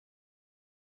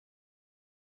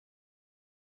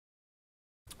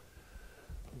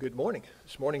Good morning.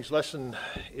 This morning's lesson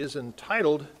is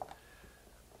entitled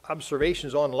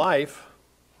Observations on Life.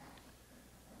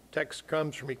 Text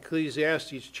comes from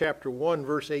Ecclesiastes chapter 1,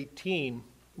 verse 18.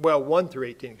 Well, 1 through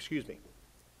 18,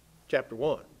 chapter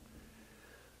 1.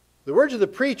 The words of the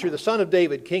preacher, the son of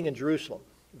David, king in Jerusalem.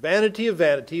 Vanity of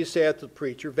vanities, saith the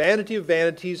preacher, vanity of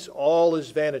vanities, all is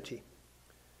vanity.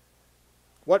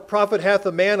 What profit hath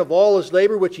a man of all his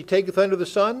labor which he taketh under the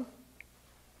sun?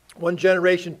 One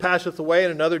generation passeth away,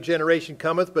 and another generation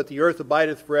cometh, but the earth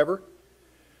abideth forever.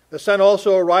 The sun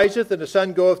also ariseth, and the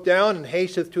sun goeth down, and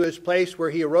hasteth to his place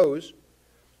where he arose.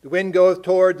 The wind goeth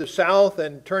toward the south,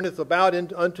 and turneth about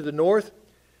unto the north.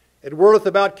 It whirleth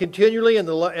about continually, and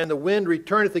the wind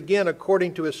returneth again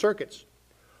according to his circuits.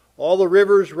 All the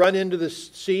rivers run into the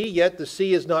sea, yet the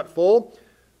sea is not full.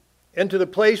 And to the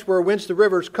place whence the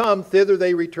rivers come, thither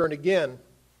they return again.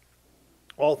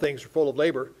 All things are full of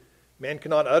labor. Man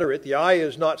cannot utter it. The eye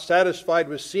is not satisfied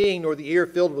with seeing, nor the ear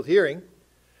filled with hearing.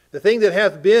 The thing that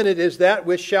hath been, it is that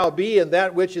which shall be, and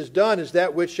that which is done is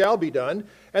that which shall be done.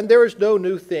 And there is no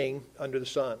new thing under the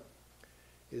sun.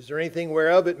 Is there anything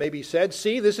whereof it may be said,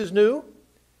 See, this is new?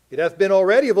 It hath been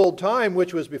already of old time,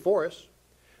 which was before us.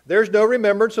 There is no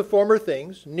remembrance of former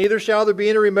things, neither shall there be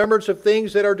any remembrance of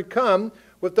things that are to come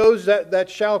with those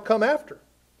that shall come after.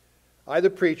 I,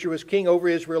 the preacher, was king over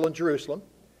Israel and Jerusalem.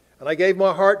 And I gave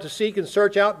my heart to seek and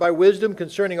search out by wisdom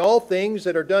concerning all things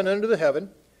that are done under the heaven.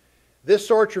 This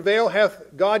sore travail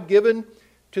hath God given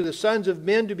to the sons of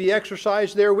men to be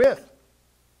exercised therewith.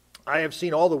 I have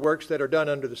seen all the works that are done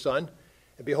under the sun,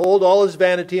 and behold, all is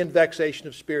vanity and vexation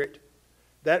of spirit.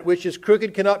 That which is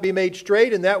crooked cannot be made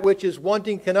straight, and that which is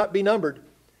wanting cannot be numbered.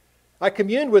 I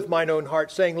communed with mine own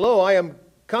heart, saying, Lo, I am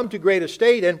come to great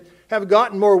estate, and have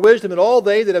gotten more wisdom than all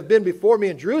they that have been before me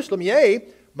in Jerusalem. Yea,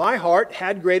 my heart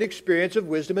had great experience of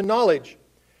wisdom and knowledge.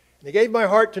 And he gave my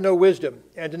heart to know wisdom,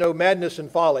 and to know madness and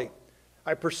folly.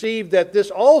 I perceived that this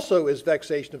also is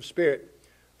vexation of spirit.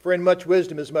 For in much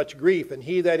wisdom is much grief, and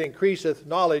he that increaseth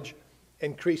knowledge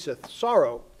increaseth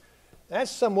sorrow. That's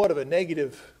somewhat of a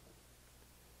negative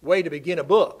way to begin a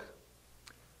book.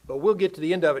 But we'll get to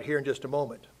the end of it here in just a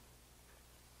moment.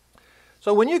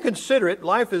 So when you consider it,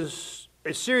 life is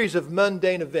a series of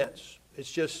mundane events. It's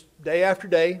just day after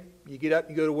day. You get up,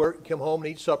 you go to work, you come home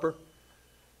and eat supper.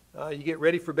 You get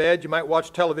ready for bed. You might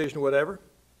watch television or whatever.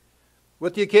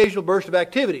 With the occasional burst of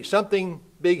activity. Something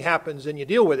big happens and you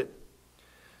deal with it.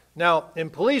 Now,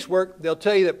 in police work, they'll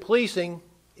tell you that policing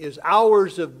is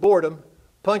hours of boredom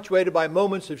punctuated by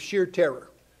moments of sheer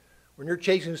terror. When you're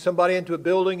chasing somebody into a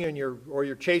building and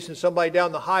you're chasing somebody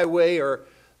down the highway, or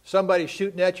somebody's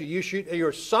shooting at you, you shoot,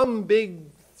 or some big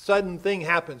sudden thing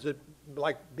happens.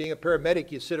 Like being a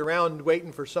paramedic, you sit around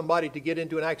waiting for somebody to get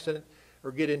into an accident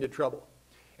or get into trouble.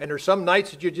 And there's some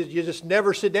nights that you just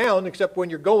never sit down except when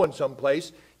you're going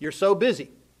someplace. You're so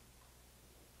busy.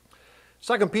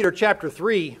 2 Peter chapter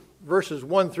 3, verses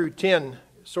 1 through 10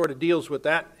 sort of deals with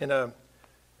that in a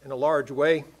large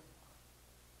way.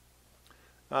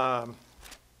 Didn't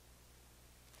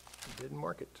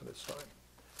mark it this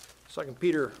time. 2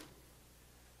 Peter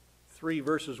 3,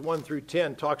 verses 1 through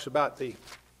 10 talks about the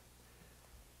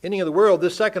ending of the world.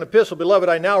 This second epistle, beloved,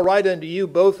 I now write unto you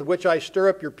both, of which I stir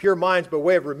up your pure minds by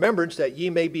way of remembrance, that ye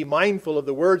may be mindful of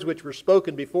the words which were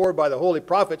spoken before by the holy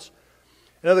prophets,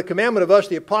 and of the commandment of us,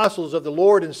 the apostles of the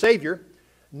Lord and Savior,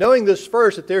 knowing this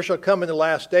first, that there shall come in the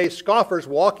last days scoffers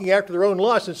walking after their own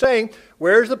lusts, and saying,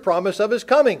 Where is the promise of his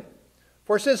coming?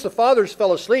 For since the fathers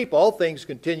fell asleep, all things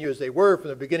continue as they were from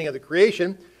the beginning of the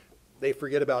creation. They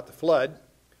forget about the flood.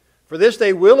 For this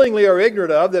they willingly are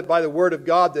ignorant of, that by the word of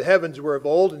God the heavens were of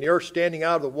old, and the earth standing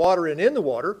out of the water and in the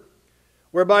water,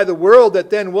 whereby the world that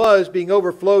then was, being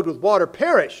overflowed with water,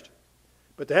 perished.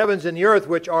 But the heavens and the earth,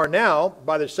 which are now,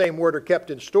 by the same word are kept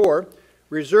in store,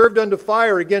 reserved unto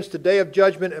fire against the day of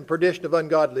judgment and perdition of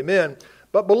ungodly men.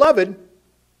 But, beloved,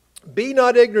 be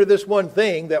not ignorant of this one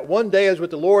thing, that one day is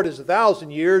with the Lord is 1,000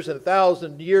 years, and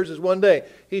 1,000 years is one day.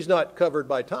 He's not covered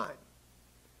by time.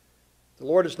 The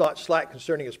Lord is not slack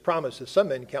concerning his promise, as some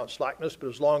men count slackness, but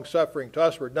is long-suffering to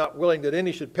usward, not willing that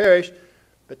any should perish,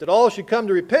 but that all should come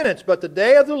to repentance. But the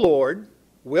day of the Lord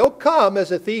will come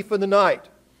as a thief in the night,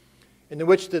 in the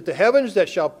which the heavens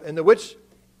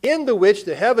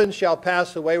shall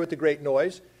pass away with a great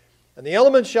noise, and the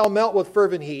elements shall melt with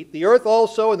fervent heat. The earth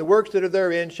also and the works that are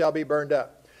therein shall be burned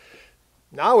up.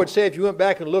 Now I would say if you went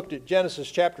back and looked at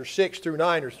Genesis chapter 6 through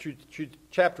 9 or through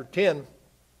chapter 10,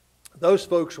 those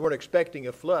folks weren't expecting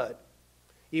a flood.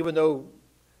 Even though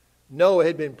Noah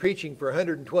had been preaching for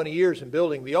 120 years and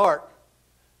building the ark,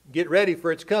 get ready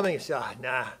for its coming. He said,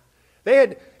 nah. They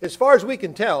had, as far as we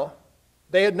can tell,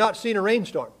 they had not seen a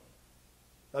rainstorm.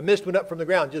 A mist went up from the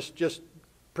ground, just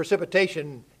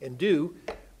precipitation and dew.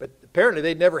 But apparently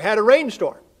they'd never had a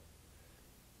rainstorm.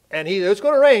 And it's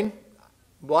going to rain.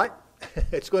 What?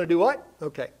 It's going to do what?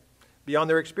 Okay. Beyond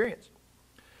their experience.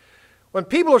 When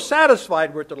people are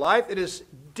satisfied with their life, it is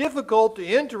difficult to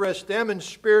interest them in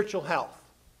spiritual health.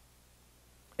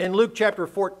 In Luke chapter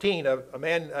 14,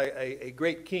 a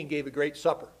great king gave a great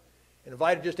supper and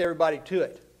invited just everybody to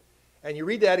it. And you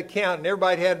read that account and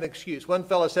everybody had an excuse. One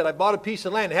fellow said, I bought a piece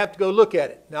of land, I have to go look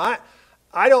at it. Now,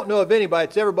 I don't know of anybody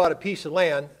that's ever bought a piece of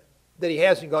land that he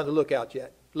hasn't gone to look at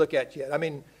yet. I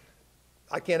mean,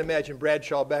 I can't imagine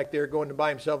Bradshaw back there going to buy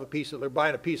himself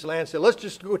buying a piece of land and say, let's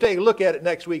just go take a look at it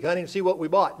next week, honey, and see what we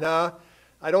bought. No,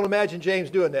 I don't imagine James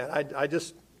doing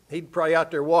that. He'd probably out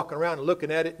there walking around and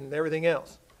looking at it and everything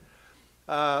else.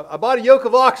 I bought a yoke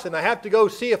of oxen. I have to go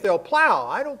see if they'll plow.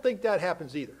 I don't think that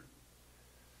happens either.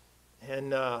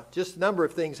 And just a number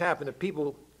of things happen that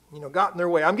people, got in their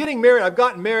way. I'm getting married. I've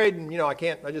gotten married, and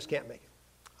I just can't make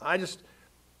it.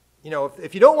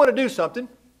 If you don't want to do something,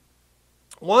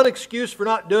 one excuse for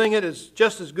not doing it is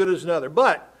just as good as another.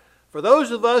 But for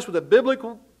those of us with a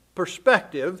biblical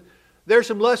perspective, there's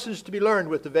some lessons to be learned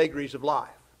with the vagaries of life.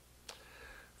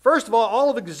 First of all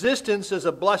of existence is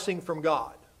a blessing from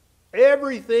God.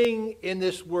 Everything in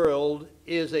this world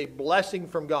is a blessing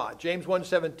from God. James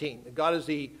 1:17. God is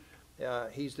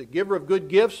He's the giver of good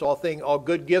gifts. All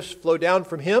good gifts flow down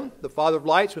from Him, the Father of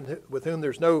lights, with whom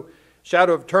there's no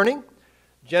shadow of turning.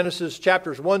 Genesis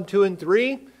chapters 1, 2, and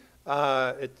 3.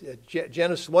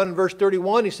 Genesis 1 verse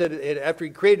 31, He said after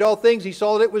He created all things, He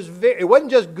saw that it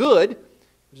wasn't just good, it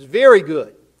was very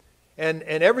good. And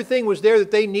everything was there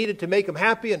that they needed to make Him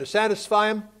happy and to satisfy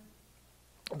Him.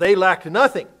 They lacked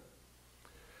nothing.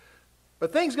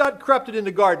 But things got corrupted in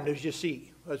the garden, as you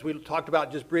see, as we talked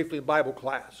about just briefly in Bible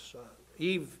class.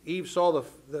 Eve saw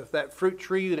that fruit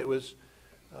tree, that it was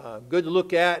good to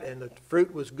look at, and the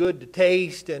fruit was good to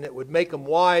taste, and it would make them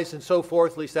wise, and so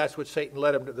forth. At least that's what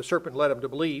the serpent led him to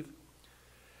believe.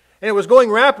 And it was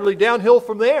going rapidly downhill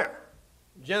from there.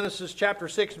 Genesis chapter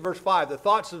 6 and verse 5. The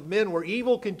thoughts of men were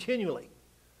evil continually.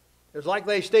 It was like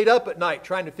they stayed up at night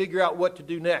trying to figure out what to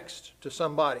do next to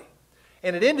somebody.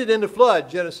 And it ended in the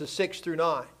flood, Genesis 6 through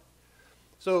 9.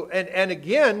 So, and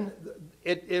again,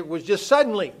 it was just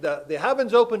suddenly, the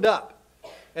heavens opened up,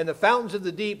 and the fountains of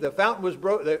the deep,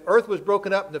 the earth was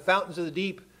broken up, and the fountains of the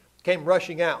deep came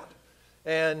rushing out.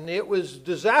 And it was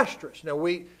disastrous. Now,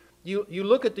 you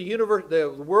look at the universe, the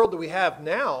world that we have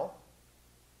now,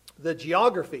 the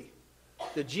geography,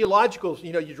 the geological,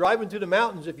 you're driving through the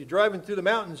mountains. If you're driving through the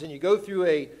mountains and you go through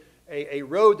a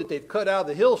road that they've cut out of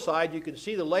the hillside, you can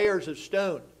see the layers of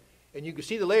stone. And you can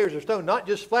see the layers of stone, not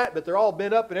just flat, but they're all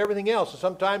bent up and everything else. And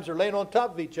sometimes they're laying on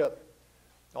top of each other.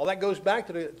 All that goes back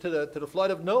to the flood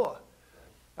of Noah.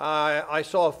 I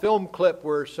saw a film clip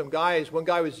where one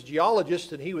guy was a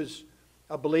geologist and he was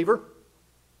a believer.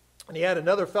 And he had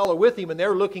another fellow with him, and they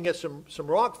were looking at some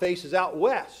rock faces out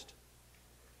west.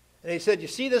 And he said, you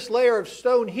see this layer of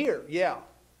stone here? Yeah.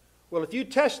 Well, if you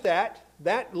test that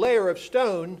layer of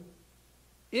stone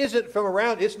isn't from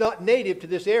around, it's not native to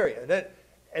this area.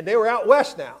 And they were out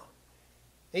west now.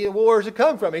 He said, well, where does it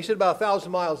come from? He said, about 1,000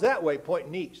 miles that way,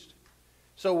 pointing east.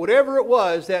 So whatever it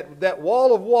was, that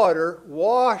wall of water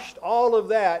washed all of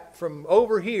that from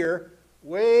over here,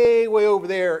 way, way over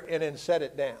there, and then set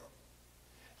it down.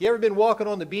 You ever been walking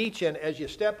on the beach, and as you're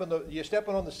stepping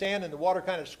on the sand and the water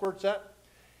kind of squirts up?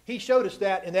 He showed us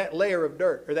that in that layer of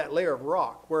dirt, or that layer of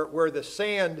rock, where the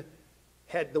sand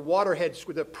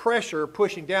the pressure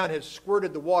pushing down had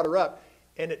squirted the water up,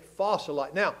 and it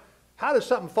fossilized. Now, how does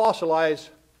something fossilize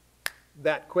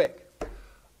that quick?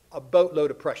 A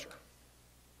boatload of pressure.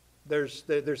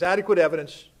 There's adequate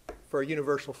evidence for a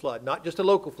universal flood. Not just a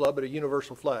local flood, but a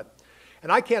universal flood.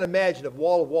 And I can't imagine a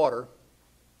wall of water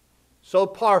so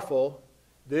powerful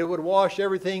that it would wash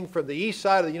everything from the east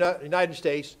side of the United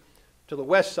States to the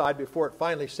west side before it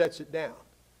finally sets it down.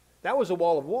 That was a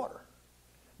wall of water.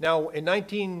 Now,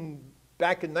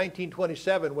 back in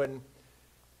 1927, when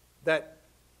that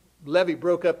levee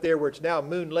broke up there where it's now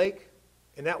Moon Lake,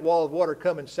 and that wall of water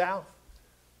coming south,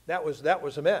 that was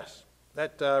a mess.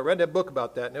 I read that book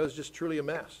about that, and it was just truly a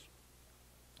mess.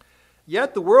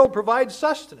 Yet the world provides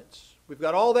sustenance. We've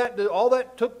got all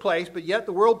that took place, but yet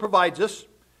the world provides us.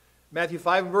 Matthew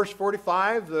 5 and verse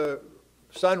 45, the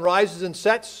sun rises and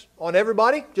sets on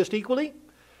everybody just equally.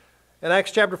 In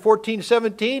Acts chapter 14,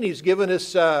 17, He's given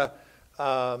us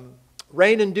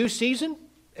rain in due season,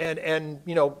 and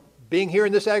being here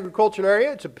in this agricultural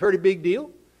area, it's a pretty big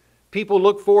deal. People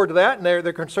look forward to that, and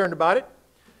they're concerned about it.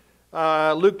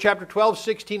 Luke chapter 12,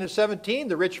 16 and 17,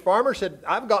 the rich farmer said,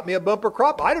 I've got me a bumper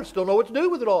crop. I just don't know what to do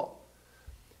with it all.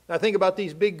 And I think about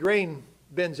these big grain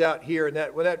bins out here, and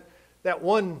that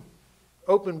one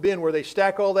open bin where they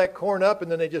stack all that corn up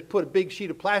and then they just put a big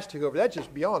sheet of plastic over it. That's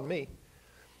just beyond me.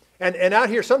 And out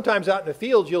here, sometimes out in the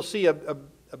fields, you'll see a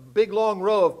big long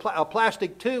row of a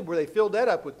plastic tube where they filled that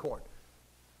up with corn.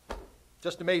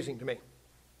 Just amazing to me.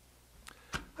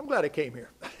 I'm glad I came here.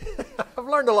 I've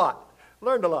learned a lot.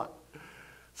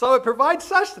 So it provides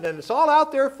sustenance. It's all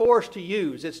out there for us to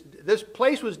use. This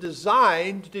place was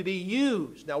designed to be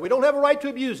used. Now, we don't have a right to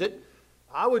abuse it.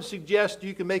 I would suggest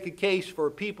you can make a case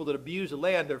for people that abuse the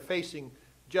land. They're facing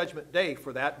Judgment Day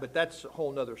for that, but that's a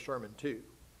whole other sermon too.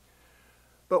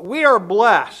 But we are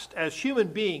blessed as human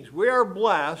beings. We are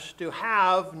blessed to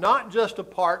have not just a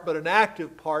part, but an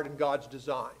active part in God's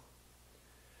design.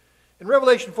 In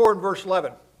Revelation 4 and verse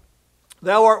 11,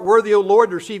 Thou art worthy, O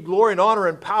Lord, to receive glory and honor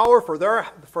and power,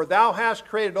 for thou hast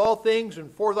created all things,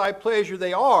 and for thy pleasure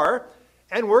they are,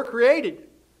 and were created.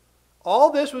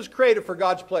 All this was created for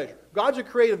God's pleasure. God's a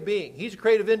creative being. He's a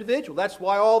creative individual. That's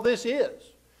why all this is.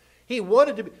 He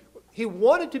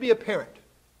wanted to be a parent,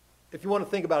 if you want to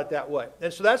think about it that way.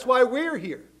 And so that's why we're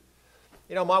here.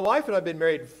 You know, my wife and I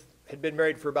had been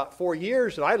married for about 4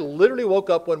 years, and I literally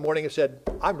woke up one morning and said,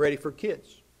 I'm ready for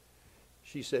kids.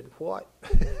 She said, what?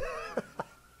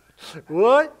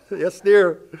 What? Yes,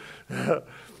 dear.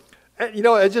 And, you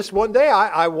know, it's just one day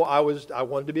I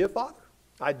wanted to be a father.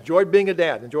 I enjoyed being a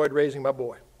dad, enjoyed raising my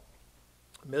boy.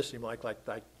 I miss him like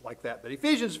that. But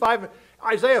Ephesians 5,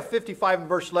 Isaiah 55 and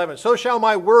verse 11, So shall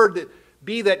my word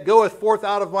be that goeth forth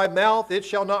out of my mouth. It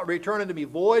shall not return unto me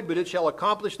void, but it shall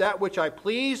accomplish that which I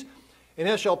please, and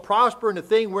it shall prosper in the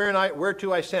thing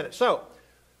whereto I sent it. So,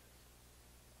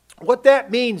 what that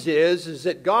means is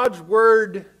that God's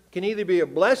word can either be a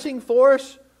blessing for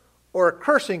us or a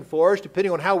cursing for us,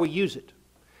 depending on how we use it.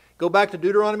 Go back to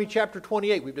Deuteronomy chapter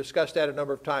 28. We've discussed that a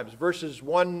number of times. Verses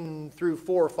 1 through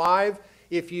 4 or 5.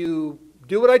 If you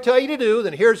do what I tell you to do,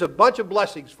 then here's a bunch of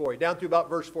blessings for you, down through about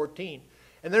verse 14.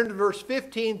 And then in verse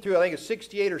 15 through, I think it's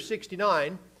 68 or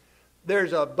 69,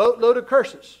 there's a boatload of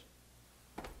curses.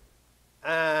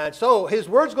 And so his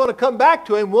word's going to come back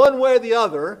to him one way or the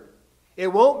other. It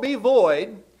won't be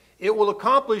void. It will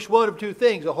accomplish one of two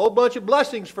things: a whole bunch of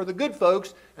blessings for the good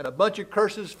folks and a bunch of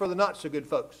curses for the not so good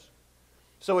folks.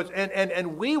 So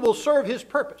and we will serve his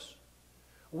purpose.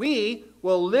 We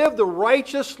will live the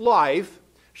righteous life,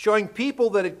 showing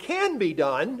people that it can be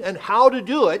done and how to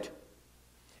do it.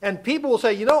 And people will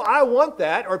say, you know, I want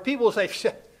that. Or people will say,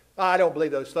 I don't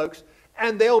believe those folks.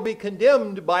 And they'll be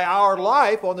condemned by our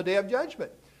life on the day of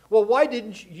judgment. Well, why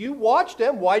didn't you watch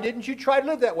them? Why didn't you try to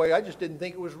live that way? I just didn't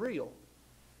think it was real.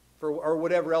 Or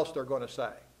whatever else they're going to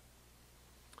say.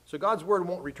 So God's word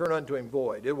won't return unto him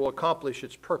void. It will accomplish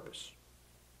its purpose.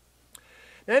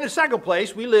 Now, in the second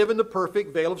place, we live in the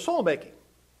perfect veil of soul making.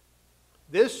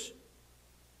 This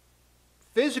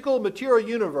physical, material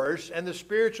universe and the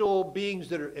spiritual beings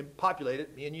that are populate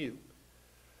it, me and you,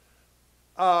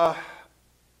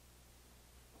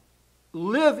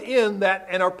 live in that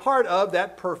and are part of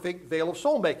that perfect veil of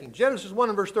soul making. Genesis 1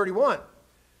 and verse 31.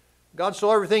 God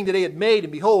saw everything that he had made,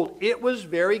 and behold, it was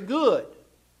very good.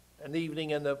 And the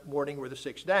evening and the morning were the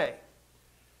sixth day.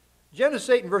 Genesis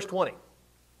 8 and verse 20.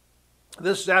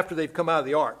 This is after they've come out of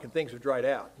the ark and things have dried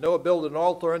out. Noah built an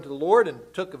altar unto the Lord and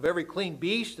took of every clean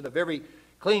beast and of every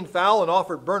clean fowl and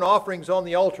offered burnt offerings on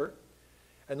the altar.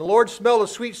 And the Lord smelled a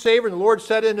sweet savor, and the Lord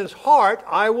said in his heart,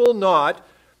 I will not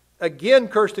again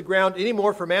curse the ground any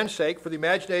more for man's sake, for the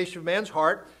imagination of man's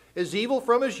heart is evil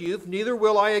from his youth, neither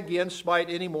will I again smite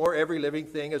any more every living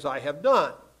thing as I have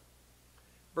done.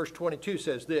 Verse 22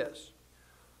 says this,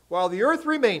 While the earth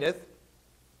remaineth,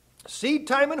 seed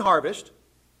time and harvest,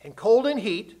 and cold and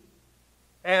heat,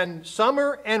 and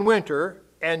summer and winter,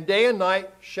 and day and night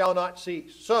shall not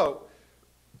cease. So,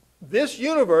 this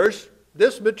universe,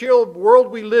 this material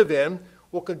world we live in,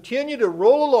 will continue to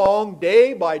roll along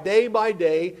day by day by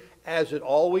day, as it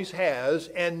always has,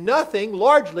 and nothing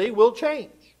largely will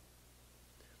change.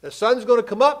 The sun's going to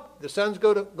come up, the sun's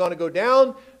going to go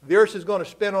down, the earth is going to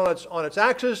spin on its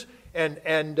axis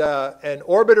and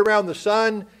orbit around the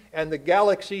sun, and the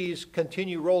galaxies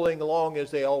continue rolling along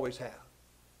as they always have.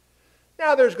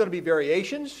 Now there's going to be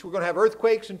variations. We're going to have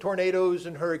earthquakes and tornadoes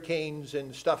and hurricanes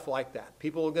and stuff like that.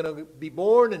 People are going to be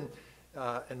born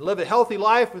and live a healthy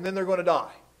life, and then they're going to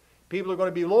die. People are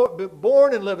going to be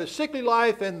born and live a sickly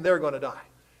life, and they're going to die.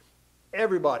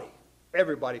 Everybody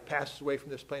passes away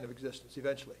from this plane of existence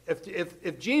eventually.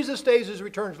 If Jesus stays his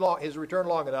return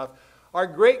long enough, our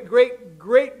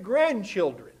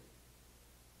great-great-great-grandchildren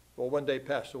will one day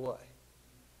pass away.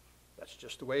 That's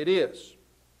just the way it is.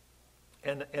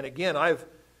 And again, I've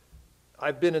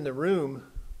been in the room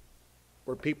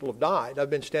where people have died. I've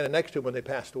been standing next to them when they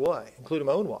passed away, including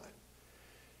my own wife.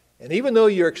 And even though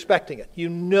you're expecting it, you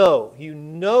know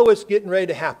it's getting ready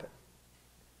to happen.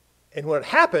 And when it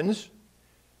happens,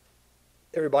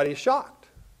 everybody is shocked.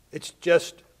 It's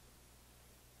just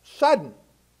sudden.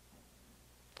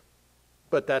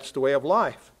 But that's the way of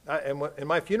life. In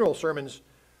my funeral sermons,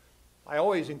 I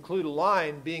always include a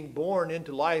line, being born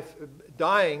into life,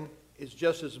 dying is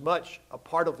just as much a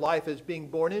part of life as being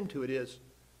born into it is.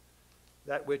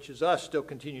 That which is us still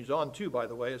continues on too, by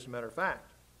the way, as a matter of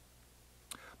fact.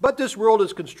 But this world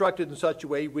is constructed in such a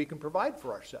way we can provide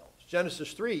for ourselves.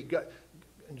 Genesis 3,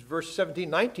 in verse 17,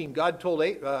 19, God told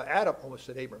Adam, almost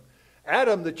said Abram,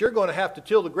 Adam, that you're going to have to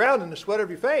till the ground in the sweat of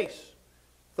your face.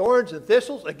 Thorns and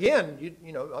thistles. Again,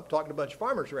 you know, I'm talking to a bunch of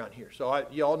farmers around here, so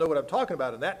you all know what I'm talking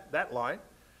about in that line.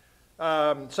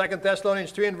 2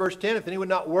 Thessalonians 3 and verse 10, if anyone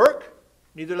not work,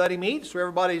 neither let him eat. So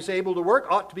everybody is able to work,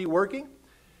 ought to be working.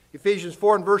 Ephesians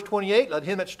 4 and verse 28, let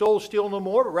him that stole steal no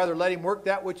more, but rather let him work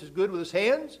that which is good with his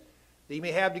hands, that he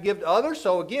may have to give to others.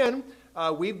 So again,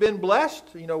 we've been blessed,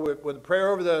 you know, with the prayer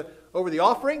over the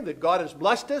offering, that God has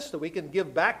blessed us, that we can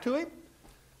give back to him.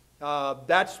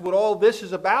 That's what all this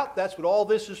is about. That's what all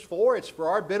this is for. It's for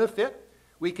our benefit.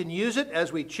 We can use it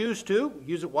as we choose to,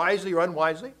 use it wisely or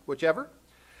unwisely, whichever.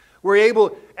 We're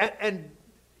able, and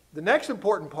the next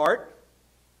important part,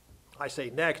 I say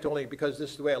next only because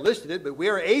this is the way I listed it, but we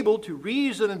are able to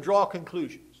reason and draw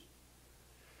conclusions.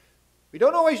 We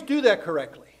don't always do that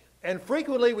correctly. And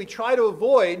frequently we try to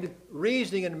avoid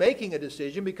reasoning and making a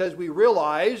decision because we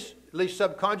realize, at least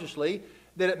subconsciously,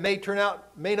 that it may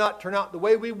not turn out the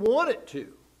way we want it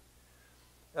to.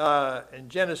 In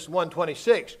Genesis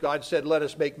 1:26, God said, let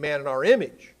us make man in our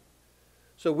image.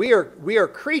 So we are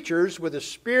creatures with a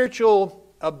spiritual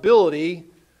ability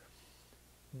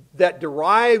that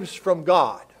derives from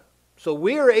God. So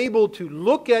we are able to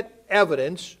look at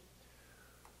evidence,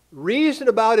 reason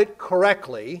about it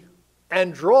correctly,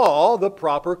 and draw the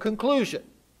proper conclusion.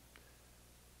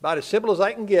 About as simple as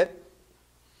I can get.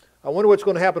 I wonder what's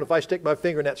going to happen if I stick my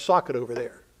finger in that socket over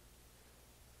there.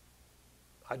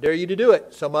 I dare you to do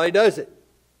it. Somebody does it.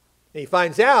 And he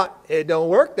finds out it don't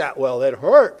work that well. It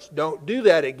hurts. Don't do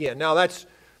that again. Now that's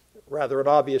rather an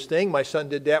obvious thing. My son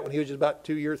did that when he was just about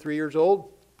 2 or 3 years old.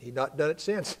 He's not done it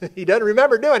since. He doesn't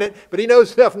remember doing it, but he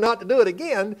knows enough not to do it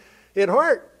again. It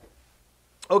hurt.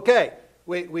 Okay,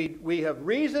 we have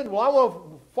reasoned. Well, I want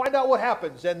to find out what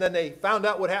happens. And then they found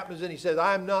out what happens, and he says,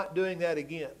 I'm not doing that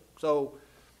again. So,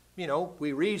 you know,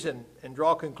 we reason and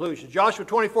draw conclusions. Joshua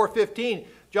 24:15,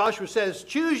 Joshua says,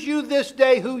 choose you this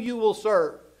day who you will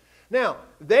serve. Now,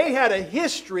 they had a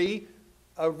history,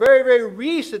 a very, very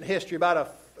recent history,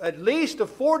 about at least a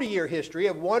 40-year history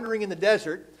of wandering in the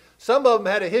desert. Some of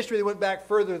them had a history that went back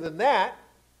further than that,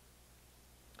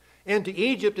 into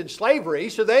Egypt and slavery.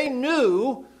 So they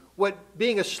knew what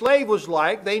being a slave was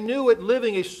like. They knew what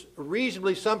living a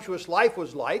reasonably sumptuous life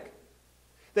was like.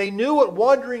 They knew what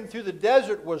wandering through the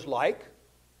desert was like.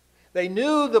 They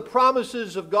knew the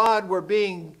promises of God were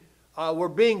being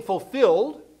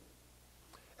fulfilled.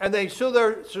 And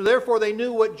therefore they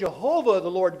knew what Jehovah, the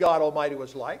Lord God Almighty,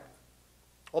 was like.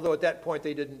 Although at that point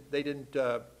they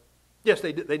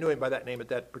knew him by that name at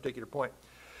that particular point.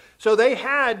 So they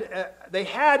had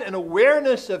an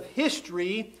awareness of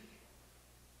history,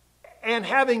 and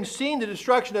having seen the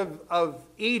destruction of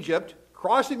Egypt,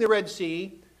 crossing the Red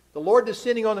Sea, the Lord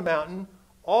descending on the mountain,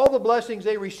 all the blessings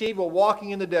they received while walking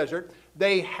in the desert,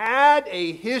 they had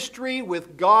a history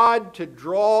with God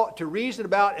to reason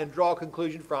about and draw a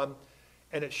conclusion from.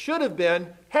 And it should have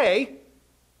been, hey,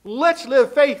 let's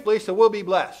live faithfully so we'll be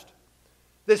blessed.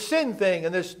 This sin thing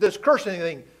and this cursing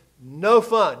thing, no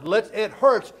fun. It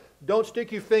hurts. Don't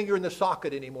stick your finger in the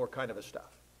socket anymore kind of a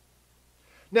stuff.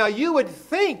 Now, you would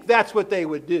think that's what they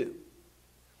would do.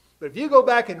 But if you go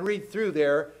back and read through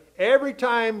there, every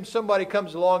time somebody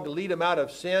comes along to lead them out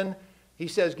of sin, he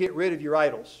says, get rid of your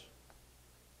idols.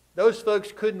 Those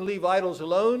folks couldn't leave idols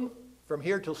alone from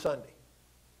here till Sunday.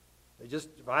 They just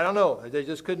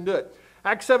couldn't do it.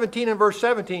 Acts 17 and verse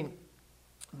 17,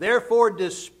 therefore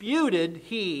disputed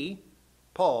he,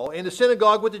 Paul, in the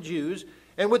synagogue with the Jews,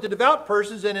 and with the devout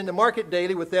persons, and in the market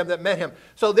daily with them that met him.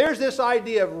 So there's this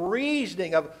idea of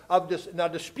reasoning, now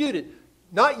disputed,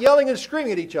 not yelling and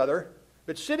screaming at each other,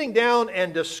 but sitting down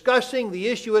and discussing the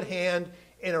issue at hand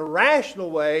in a rational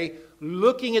way,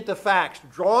 looking at the facts,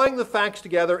 drawing the facts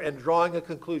together and drawing a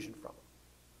conclusion from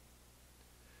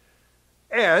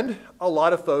them. And a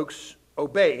lot of folks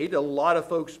obeyed, a lot of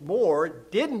folks more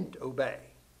didn't obey.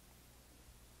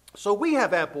 So we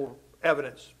have ample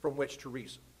evidence from which to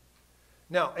reason.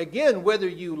 Now, again, whether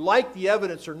you like the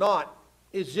evidence or not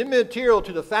is immaterial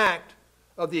to the fact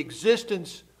of the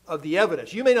existence of the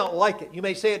evidence. You may not like it. You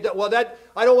may say, well,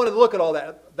 I don't want to look at all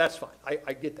that. That's fine.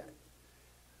 I get that.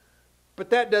 But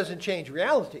that doesn't change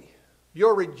reality.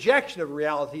 Your rejection of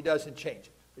reality doesn't change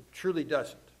it. It truly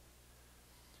doesn't.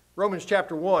 Romans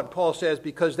chapter 1, Paul says,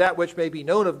 because that which may be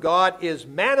known of God is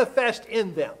manifest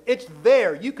in them. It's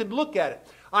there. You can look at it.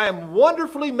 I am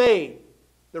wonderfully made,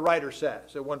 the writer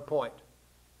says at one point.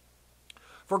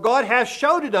 For God hath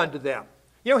showed it unto them.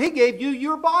 You know, he gave you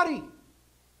your body.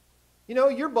 You know,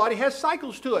 your body has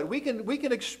cycles to it. We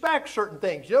can expect certain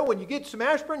things. You know, when you get some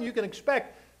aspirin, you can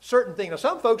expect certain things. Now,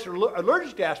 some folks are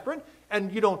allergic to aspirin,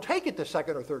 and you don't take it the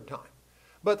second or third time.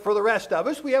 But for the rest of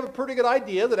us, we have a pretty good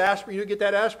idea that aspirin, you get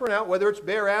that aspirin out, whether it's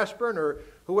Bayer aspirin or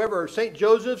whoever, or St.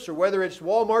 Joseph's, or whether it's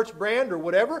Walmart's brand or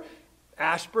whatever,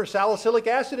 aspirin, salicylic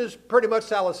acid is pretty much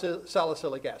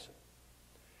salicylic acid.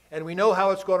 And we know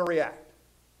how it's going to react.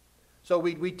 So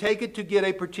we take it to get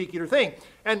a particular thing.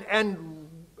 And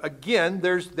again,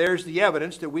 there's the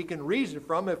evidence that we can reason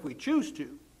from if we choose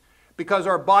to, because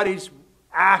our bodies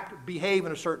behave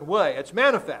in a certain way. It's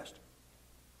manifest.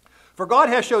 For God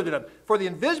has showed it them. For the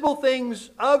invisible things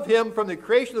of him from the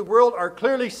creation of the world are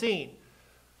clearly seen.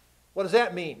 What does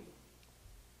that mean?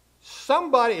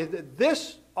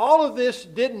 All of this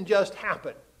didn't just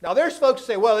happen. Now there's folks who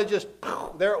say, well,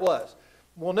 there it was.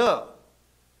 Well, no.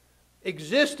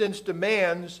 Existence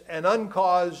demands an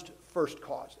uncaused first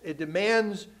cause. It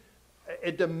demands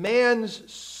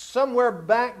somewhere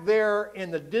back there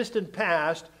in the distant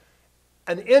past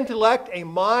an intellect, a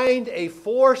mind, a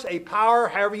force, a power,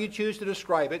 however you choose to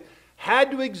describe it,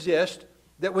 had to exist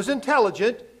that was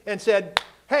intelligent and said,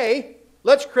 hey,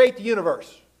 let's create the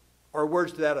universe, or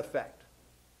words to that effect.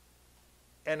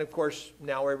 And of course,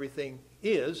 now everything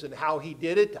is, and how he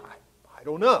did it, I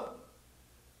don't know.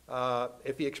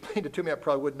 If he explained it to me, I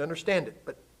probably wouldn't understand it,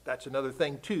 but that's another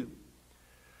thing too.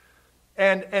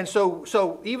 And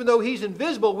so even though he's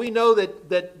invisible, we know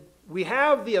that we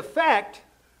have the effect.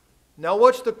 Now,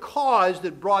 what's the cause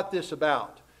that brought this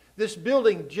about? This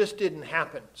building just didn't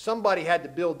happen. Somebody had to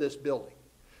build this building.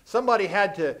 Somebody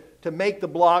had to make the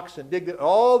blocks and dig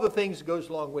all the things that goes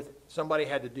along with it. Somebody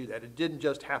had to do that. It didn't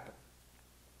just happen.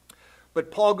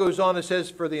 But Paul goes on and says,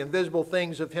 for the invisible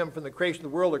things of him from the creation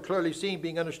of the world are clearly seen,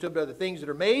 being understood by the things that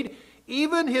are made,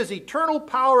 even his eternal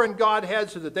power and Godhead,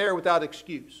 so that they are without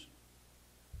excuse.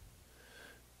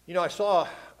 You know, I saw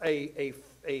a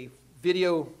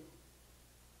video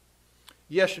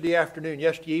yesterday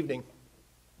evening,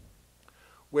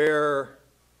 where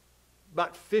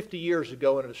about 50 years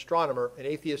ago an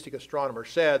atheistic astronomer,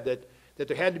 said that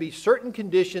there had to be certain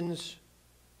conditions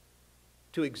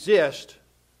to exist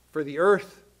for the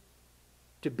earth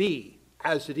to be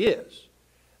as it is.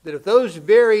 That if those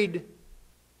varied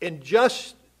in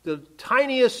just the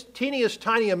teeniest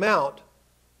tiny amount,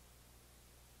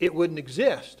 it wouldn't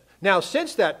exist. Now,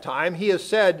 since that time, he has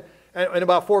said, and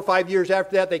about 4 or 5 years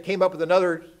after that, they came up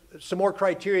with some more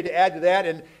criteria to add to that,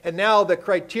 and now the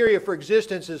criteria for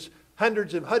existence is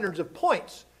hundreds of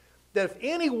points. That if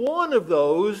any one of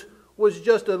those was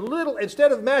just a little,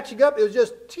 instead of matching up, it was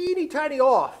just teeny tiny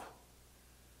off,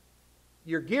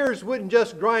 your gears wouldn't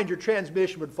just grind, your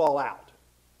transmission would fall out.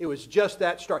 It was just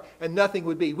that stark, and nothing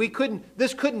would be.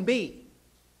 This couldn't be.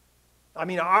 I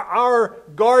mean, our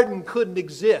garden couldn't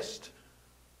exist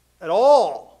at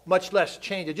all. Much less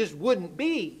change. It just wouldn't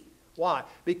be. Why?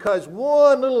 Because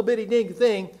one little bitty ding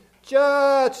thing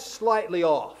just slightly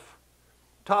off.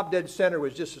 Top dead center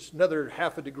was just another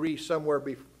half a degree somewhere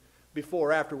before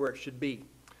or after where it should be.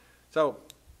 So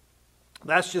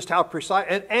that's just how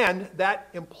precise, and that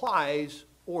implies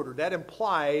order. That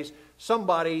implies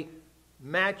somebody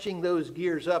matching those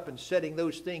gears up and setting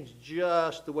those things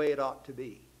just the way it ought to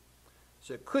be.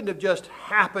 So it couldn't have just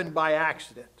happened by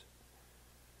accident.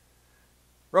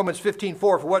 Romans 15:4,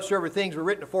 for whatsoever things were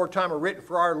written aforetime are written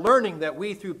for our learning, that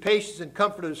we through patience and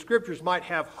comfort of the Scriptures might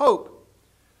have hope.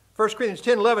 1 Corinthians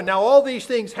 10:11, now all these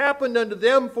things happened unto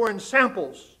them for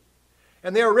ensamples,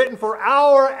 and they are written for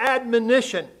our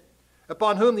admonition,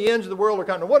 upon whom the ends of the world are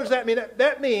come. Now what does that mean?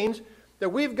 That means that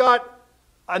we've got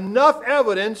enough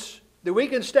evidence that we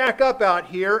can stack up out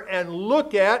here and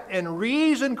look at and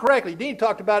reason correctly. Dean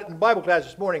talked about it in Bible class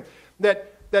this morning, that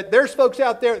there's folks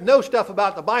out there that know stuff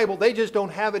about the Bible, they just don't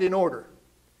have it in order.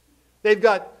 They've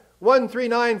got 1, 3,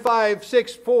 9, 5,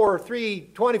 6, 4, 3,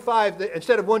 25,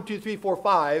 instead of 1, 2, 3, 4,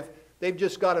 5, they've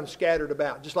just got them scattered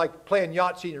about. Just like playing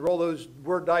Yahtzee, and you roll those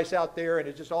word dice out there and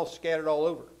it's just all scattered all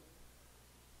over.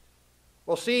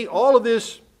 Well, see, all of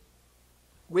this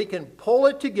we can pull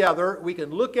it together. We can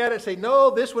look at it and say,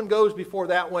 no, this one goes before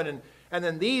that one. And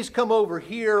then these come over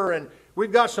here. And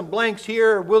we've got some blanks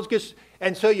here.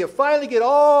 And so you finally get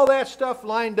all that stuff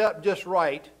lined up just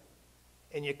right.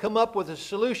 And you come up with a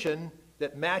solution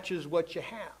that matches what you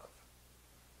have.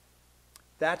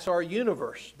 That's our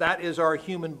universe. That is our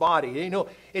human body. You know,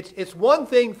 it's one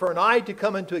thing for an eye to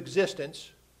come into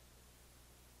existence.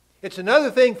 It's another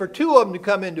thing for two of them to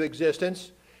come into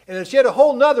existence. And it's yet a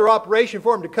whole nother operation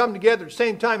for them to come together at the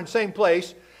same time in the same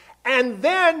place. And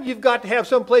then you've got to have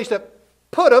some place to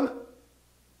put them.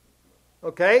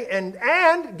 Okay? And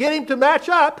get him to match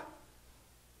up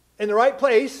in the right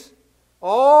place.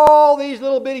 All these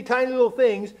little bitty tiny little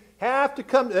things have to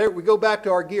come. There we go back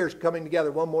to our gears coming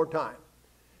together one more time.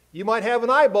 You might have an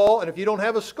eyeball, and if you don't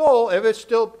have a skull, if it's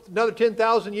still another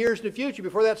 10,000 years in the future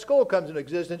before that skull comes into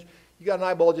existence, you got an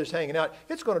eyeball just hanging out.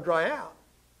 It's going to dry out.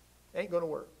 Ain't going to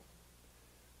work.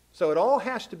 So it all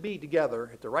has to be together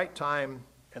at the right time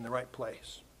and the right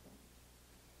place.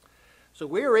 So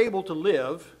we are able to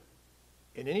live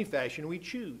in any fashion we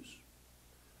choose.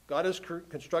 God has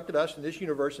constructed us in this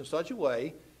universe in such a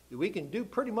way that we can do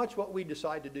pretty much what we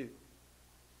decide to do.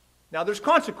 Now there's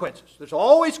consequences. There's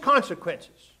always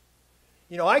consequences.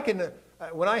 You know, I can,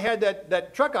 when I had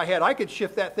that truck I had, I could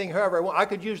shift that thing however I want. I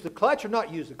could use the clutch or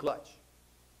not use the clutch.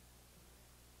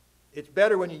 It's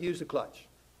better when you use the clutch.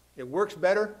 It works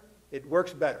better. It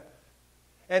works better.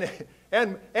 And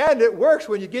it works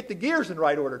when you get the gears in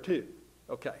right order too.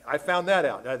 Okay, I found that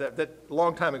out. That a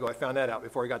long time ago I found that out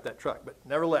before I got that truck. But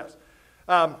nevertheless.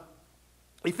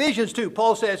 Ephesians 2,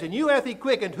 Paul says, "And you hath he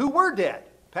quickened who were dead,"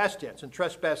 past tense, "and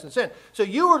trespass and sin." So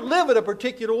you were living a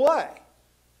particular way.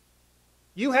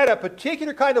 You had a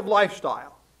particular kind of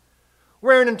lifestyle,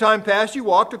 wherein in time past you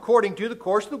walked according to the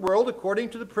course of the world, according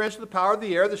to the prince of the power of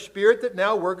the air, the spirit that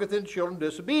now worketh in children of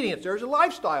disobedience. There's a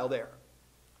lifestyle there.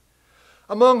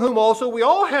 Among whom also we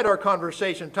all had our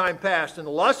conversation in time past, in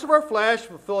the lusts of our flesh,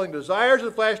 fulfilling desires of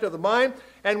the flesh and of the mind,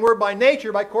 and were by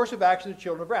nature, by course of action, the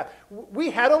children of wrath.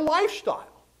 We had a lifestyle.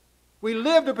 We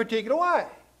lived a particular way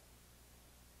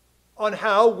on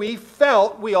how we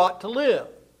felt we ought to live.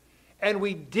 And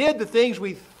we did the things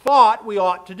we thought we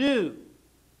ought to do.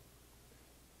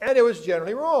 And it was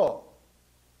generally wrong.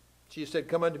 Jesus said,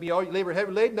 "Come unto me, all you labor and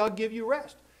heavy laden, and I'll give you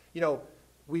rest." You know,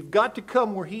 we've got to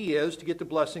come where he is to get the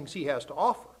blessings he has to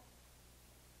offer.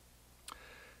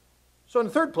 So in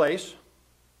the third place,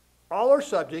 all are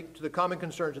subject to the common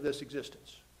concerns of this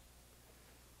existence.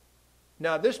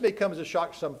 Now, this may come as a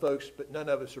shock to some folks, but none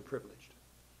of us are privileged.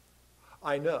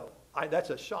 I know. That's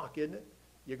a shock, isn't it?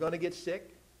 You're going to get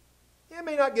sick. You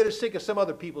may not get as sick as some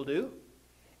other people do.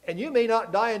 And you may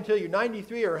not die until you're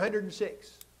 93 or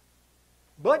 106.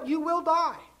 But you will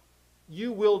die.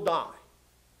 You will die.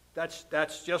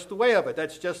 That's just the way of it.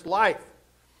 That's just life.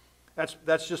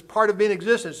 That's just part of being in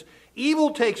existence.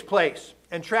 Evil takes place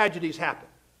and tragedies happen.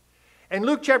 In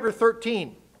Luke chapter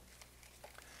 13,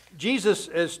 Jesus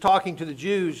is talking to the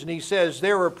Jews, and he says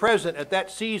there were present at that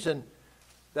season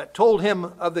that told him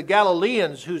of the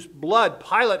Galileans whose blood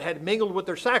Pilate had mingled with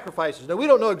their sacrifices. Now, we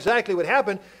don't know exactly what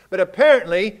happened, but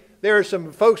apparently there are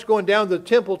some folks going down to the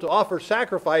temple to offer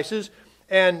sacrifices,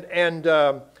 and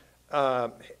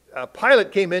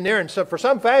Pilate came in there and for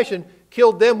some fashion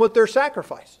killed them with their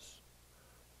sacrifices.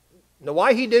 Now,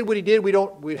 why he did what he did,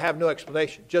 we have no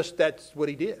explanation. Just that's what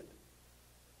he did.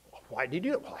 Why did he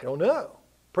do it? Well, I don't know.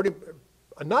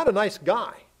 Not a nice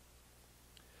guy.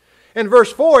 In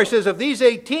verse 4, he says, "Of these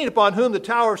 18 upon whom the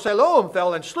tower of Siloam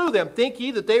fell and slew them, think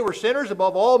ye that they were sinners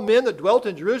above all men that dwelt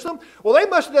in Jerusalem?" Well, they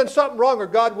must have done something wrong or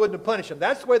God wouldn't have punished them.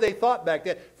 That's the way they thought back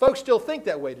then. Folks still think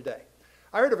that way today.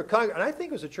 I heard of a congregation, and I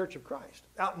think it was a Church of Christ,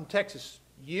 out in Texas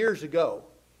years ago.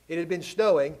 It had been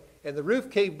snowing, and the roof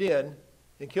caved in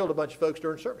and killed a bunch of folks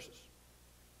during services.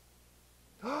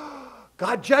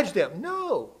 God judged them.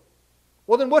 No.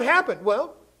 Well, then what happened?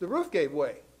 Well, the roof gave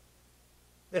way.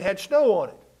 It had snow on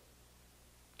it.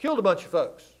 Killed a bunch of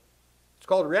folks. It's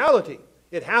called reality.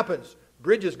 It happens.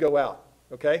 Bridges go out.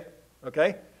 Okay?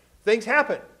 Okay? Things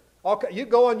happen. You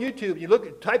go on YouTube, you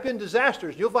type in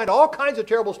disasters, you'll find all kinds of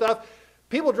terrible stuff.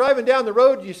 People driving down the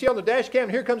road, you see on the dash cam,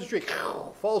 and here comes a tree,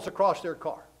 falls across their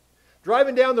car.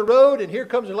 Driving down the road, and here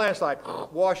comes a landslide,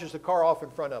 washes the car off in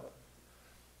front of them.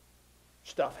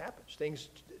 Stuff happens.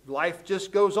 Life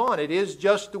just goes on. It is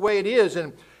just the way it is,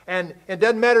 and it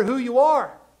doesn't matter who you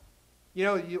are. You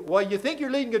know, you think you're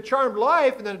leading a charmed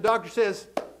life, and then the doctor says,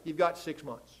 you've got 6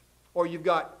 months, or you've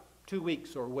got 2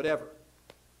 weeks, or whatever.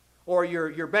 Or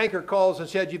your banker calls and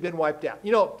said you've been wiped out.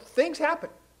 You know, things happen.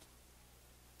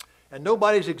 And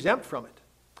nobody's exempt from it.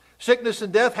 Sickness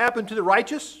and death happen to the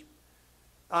righteous.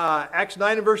 Acts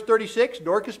 9 and verse 36,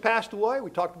 Dorcas passed away.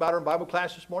 We talked about her in Bible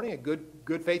class this morning. A good,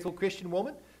 faithful Christian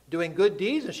woman doing good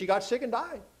deeds, and she got sick and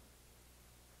died.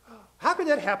 How could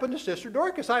that happen to Sister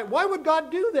Dorcas? Why would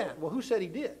God do that? Well, who said he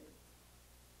did?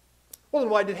 Well, then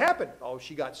why did it happen? Oh,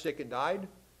 she got sick and died.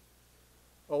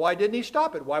 Well, why didn't he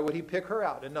stop it? Why would he pick her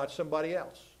out and not somebody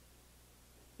else?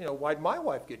 You know, why did my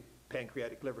wife get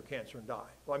pancreatic liver cancer and die?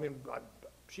 Well, I mean,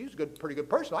 she's a pretty good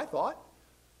person, I thought.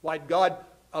 Why did God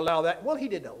allow that? Well, he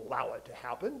didn't allow it to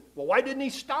happen. Well, why didn't he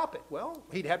stop it? Well,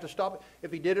 he'd have to stop it.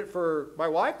 If he did it for my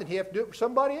wife, then he'd have to do it for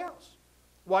somebody else.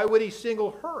 Why would he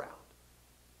single her out?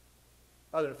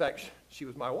 Other than the fact she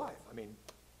was my wife. I mean,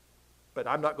 but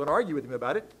I'm not going to argue with him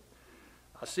about it.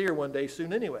 I'll see her one day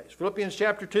soon anyways. Philippians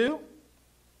chapter 2.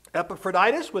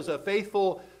 Epaphroditus was a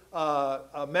faithful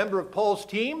a member of Paul's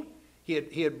team.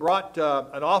 He had brought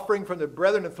an offering from the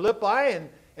brethren of Philippi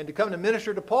and to come to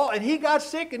minister to Paul, and he got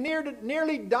sick and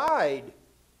nearly died.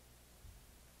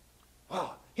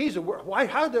 Wow,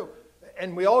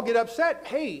 and we all get upset.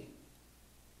 Hey,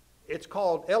 it's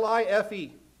called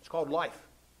L-I-F-E. It's called life.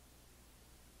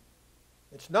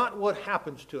 It's not what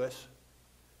happens to us.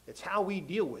 It's how we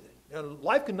deal with it. Now,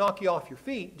 life can knock you off your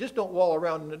feet. Just don't wallow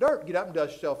around in the dirt. Get up and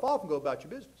dust yourself off and go about your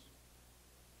business.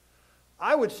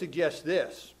 I would suggest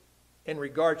this in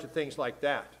regards to things like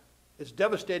that. As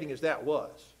devastating as that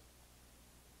was,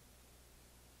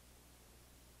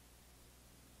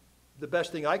 the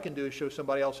best thing I can do is show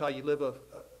somebody else how you live,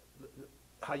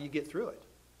 how you get through it.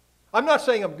 I'm not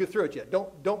saying I'm good through it yet.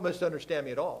 Don't misunderstand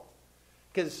me at all.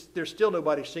 Because there's still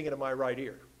nobody singing in my right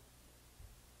ear.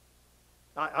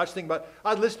 I was thinking about,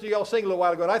 I listened to y'all sing a little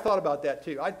while ago, and I thought about that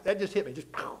too. That just hit me, just,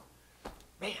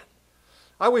 man.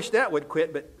 I wish that would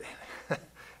quit, but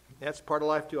that's part of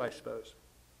life too, I suppose.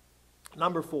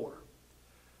 Number 4,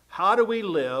 how do we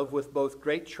live with both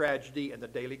great tragedy and the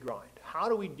daily grind? How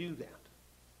do we do that?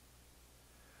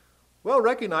 Well,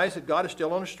 recognize that God is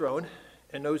still on his throne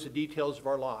and knows the details of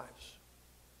our lives.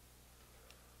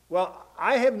 Well,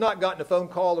 I have not gotten a phone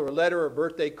call or a letter or a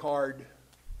birthday card,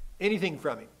 anything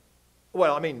from him.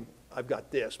 Well, I mean, I've got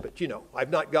this, but you know, I've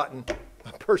not gotten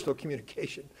a personal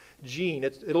communication. Gene,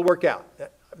 it'll work out.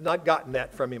 I've not gotten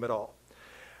that from him at all.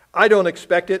 I don't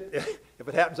expect it. If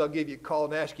it happens, I'll give you a call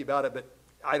and ask you about it, but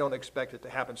I don't expect it to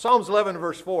happen. Psalms 11,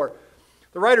 verse 4.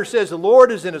 The writer says, the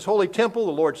Lord is in his holy temple.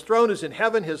 The Lord's throne is in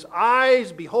heaven. His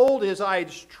eyes, behold, his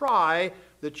eyes try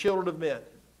the children of men.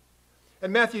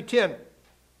 And Matthew 10,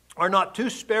 are not 2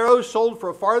 sparrows sold for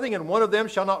a farthing, and one of them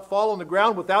shall not fall on the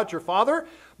ground without your Father?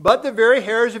 But the very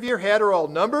hairs of your head are all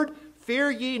numbered.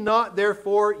 Fear ye not,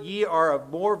 therefore, ye are of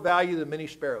more value than many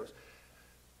sparrows.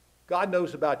 God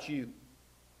knows about you.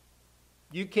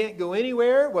 You can't go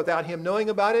anywhere without him knowing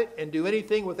about it and do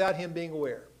anything without him being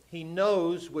aware. He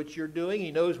knows what you're doing.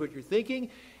 He knows what you're thinking.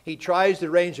 He tries the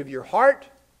range of your heart.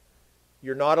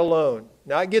 You're not alone.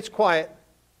 Now it gets quiet.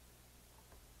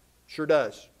 Sure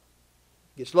does.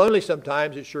 Gets lonely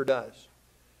sometimes, it sure does.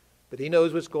 But he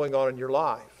knows what's going on in your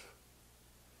life.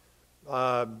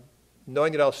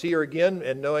 Knowing that I'll see her again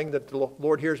and knowing that the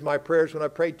Lord hears my prayers when I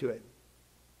pray to him.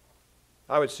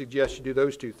 I would suggest you do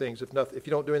those 2 things. If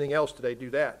you don't do anything else today, do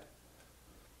that.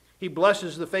 He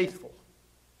blesses the faithful.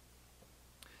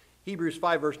 Hebrews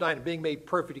 5 verse 9, and being made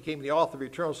perfect, he came the author of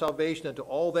eternal salvation unto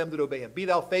all them that obey him. Be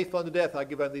thou faithful unto death, I'll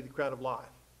give unto thee the crown of life.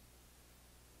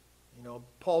 You know,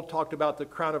 Paul talked about the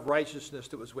crown of righteousness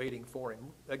that was waiting for him.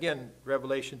 Again,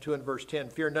 Revelation 2 and verse 10,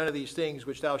 fear none of these things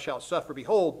which thou shalt suffer.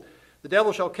 Behold, the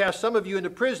devil shall cast some of you into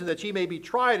prison, that ye may be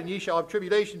tried, and ye shall have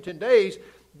tribulation 10 days.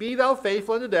 Be thou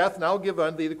faithful unto death, and I will give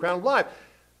unto thee the crown of life.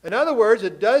 In other words,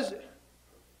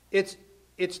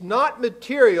 it's not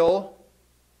material.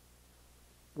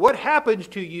 What happens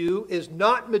to you is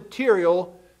not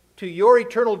material to your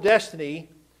eternal destiny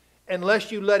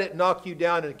unless you let it knock you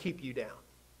down and keep you down.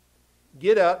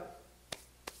 Get up,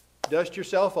 dust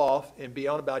yourself off, and be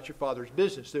on about your Father's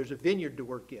business. There's a vineyard to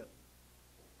work in.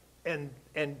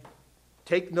 And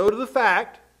take note of the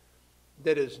fact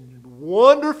that as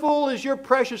wonderful as your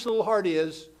precious little heart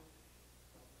is,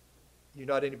 you're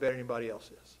not any better than anybody else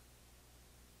is.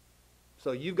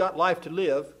 So you've got life to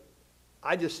live.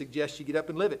 I just suggest you get up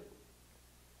and live it.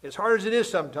 As hard as it is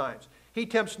sometimes. He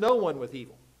tempts no one with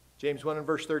evil. James 1 and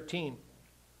verse 13.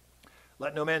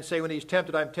 Let no man say when he's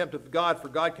tempted, I am tempted of God, for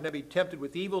God cannot be tempted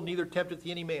with evil, neither tempteth he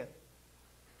any man.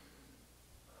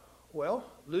 Well,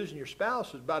 losing your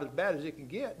spouse is about as bad as it can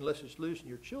get, unless it's losing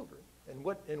your children. And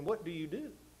what do?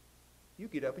 You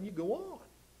get up and you go on.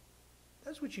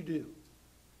 That's what you do.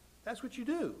 That's what you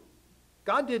do.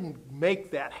 God didn't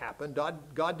make that happen.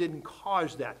 God didn't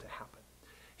cause that to happen.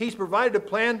 He's provided a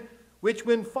plan which,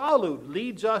 when followed,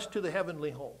 leads us to the heavenly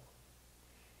home.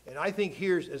 And I think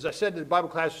here's, as I said in the Bible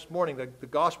class this morning, the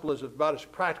gospel is about as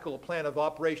practical a plan of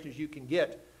operation as you can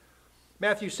get.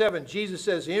 Matthew 7, Jesus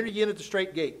says, enter ye in at the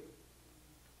straight gate.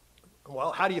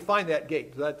 Well, how do you find that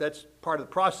gate? That's part of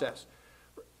the process.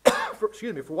 For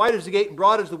wide is the gate and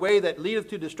broad is the way that leadeth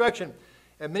to destruction,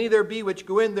 and many there be which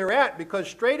go in thereat, because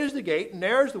strait is the gate and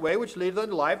narrow is the way which leadeth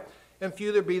unto life, and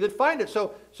few there be that find it.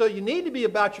 So you need to be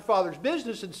about your Father's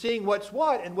business and seeing what's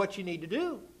what and what you need to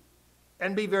do,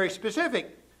 and be very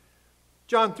specific.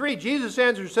 John 3, Jesus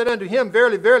answered and said unto him,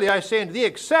 verily, verily, I say unto thee,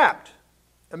 except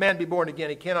a man be born again,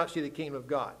 he cannot see the kingdom of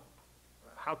God.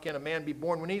 How can a man be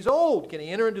born when he's old? Can he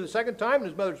enter into the second time in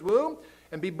his mother's womb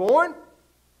and be born?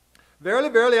 Verily,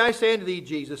 verily, I say unto thee,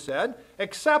 Jesus said,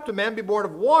 except a man be born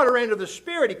of water and of the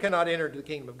Spirit, he cannot enter into the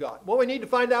kingdom of God. Well, we need to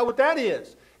find out what that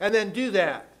is, and then do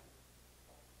that.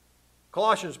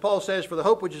 Colossians, Paul says, for the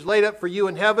hope which is laid up for you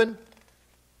in heaven,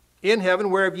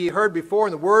 whereof ye heard before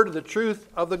in the word of the truth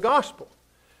of the gospel.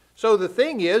 So the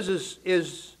thing is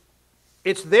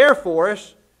it's there for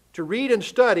us to read and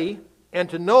study and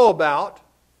to know about,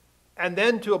 and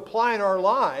then to apply in our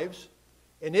lives.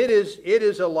 And it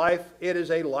is a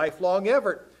lifelong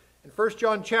effort. In 1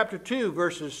 John chapter 2,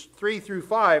 verses 3 through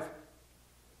 5,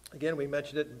 again, we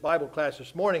mentioned it in Bible class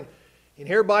this morning, and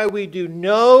hereby we do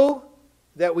know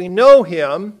that we know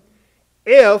him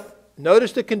if,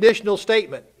 notice the conditional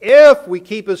statement, if we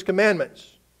keep his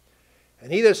commandments.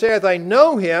 And he that saith, I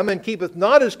know him, and keepeth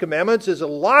not his commandments, is a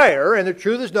liar, and the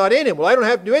truth is not in him. Well, I don't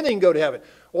have to do anything to go to heaven.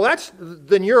 Well,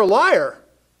 then you're a liar,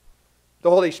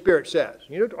 the Holy Spirit says.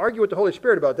 You don't argue with the Holy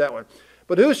Spirit about that one.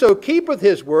 But whoso keepeth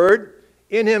his word,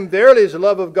 in him verily is the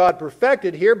love of God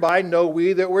perfected. Hereby know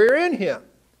we that we're in him.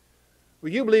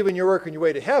 Well, you believe in your work on your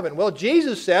way to heaven. Well,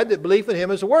 Jesus said that belief in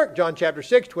him is a work. John chapter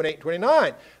 6, 28 and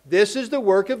 29. This is the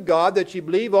work of God, that you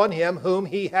believe on him whom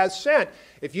he has sent.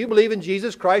 If you believe in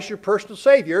Jesus Christ, your personal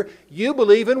Savior, you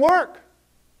believe in work.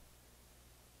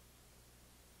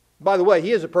 By the way,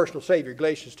 he is a personal Savior.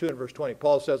 Galatians 2 and verse 20.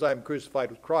 Paul says, I am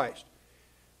crucified with Christ.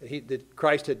 That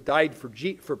Christ had died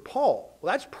for Paul.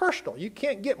 Well, that's personal. You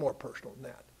can't get more personal than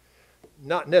that.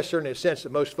 Not necessarily in a sense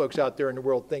that most folks out there in the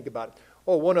world think about it.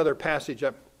 Oh, one other passage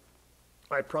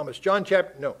I promised.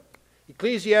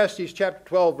 Ecclesiastes chapter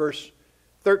 12, verse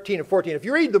 13 and 14. If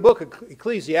you read the book of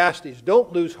Ecclesiastes,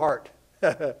 don't lose heart.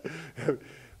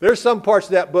 There's some parts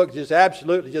of that book just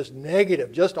absolutely just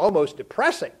negative, just almost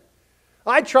depressing.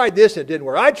 I tried this and it didn't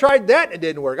work. I tried that and it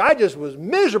didn't work. I just was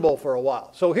miserable for a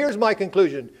while. So here's my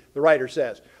conclusion, the writer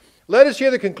says. Let us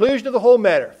hear the conclusion of the whole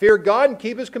matter. Fear God and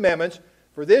keep his commandments,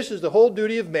 for this is the whole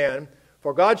duty of man.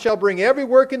 For God shall bring every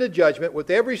work into judgment with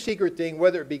every secret thing,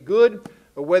 whether it be good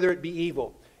or whether it be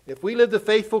evil. If we live the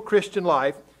faithful Christian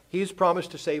life, he's promised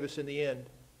to save us in the end.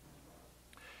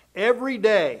 Every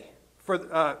day, for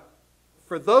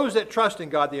those that trust in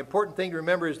God, the important thing to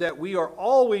remember is that we are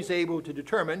always able to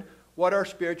determine what our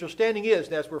spiritual standing is.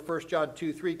 And that's where 1 John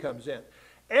 2, 3 comes in.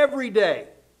 Every day,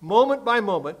 moment by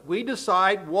moment, we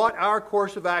decide what our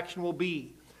course of action will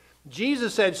be.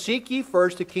 Jesus said, seek ye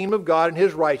first the kingdom of God and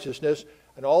his righteousness,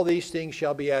 and all these things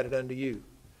shall be added unto you.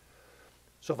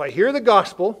 So if I hear the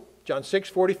gospel, John 6,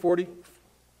 44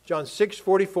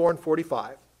 and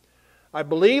 45, I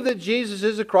believe that Jesus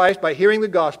is the Christ by hearing the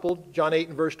gospel, John 8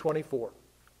 and verse 24.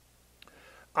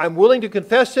 I'm willing to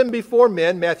confess him before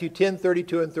men, Matthew 10,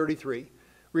 32 and 33.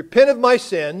 Repent of my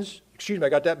sins, I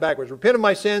got that backwards. Repent of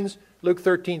my sins, Luke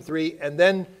 13, 3, and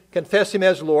then confess him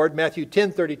as Lord, Matthew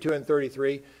 10, 32 and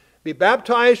 33. Be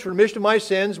baptized for remission of my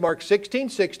sins, Mark 16,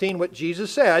 16, what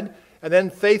Jesus said, and then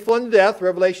faithful unto death,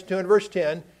 Revelation 2 and verse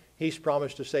 10, he's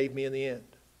promised to save me in the end.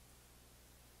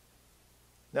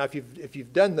 Now, if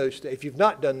you've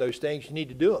not done those things, you need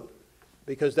to do them,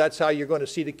 because that's how you're going to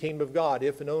see the kingdom of God,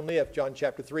 if and only if, John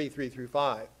chapter 3, 3 through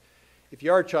 5. If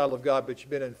you are a child of God, but you've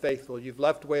been unfaithful, you've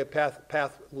left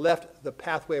the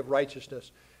pathway of righteousness,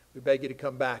 we beg you to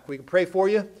come back. We can pray for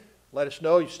you. Let us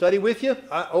know. You study with you.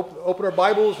 Open our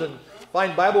Bibles and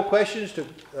find Bible questions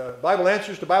Bible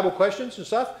answers to Bible questions and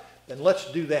stuff. Then let's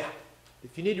do that.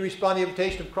 If you need to respond to the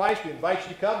invitation of Christ, we invite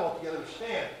you to come. All together we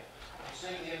stand and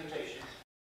sing the invitation.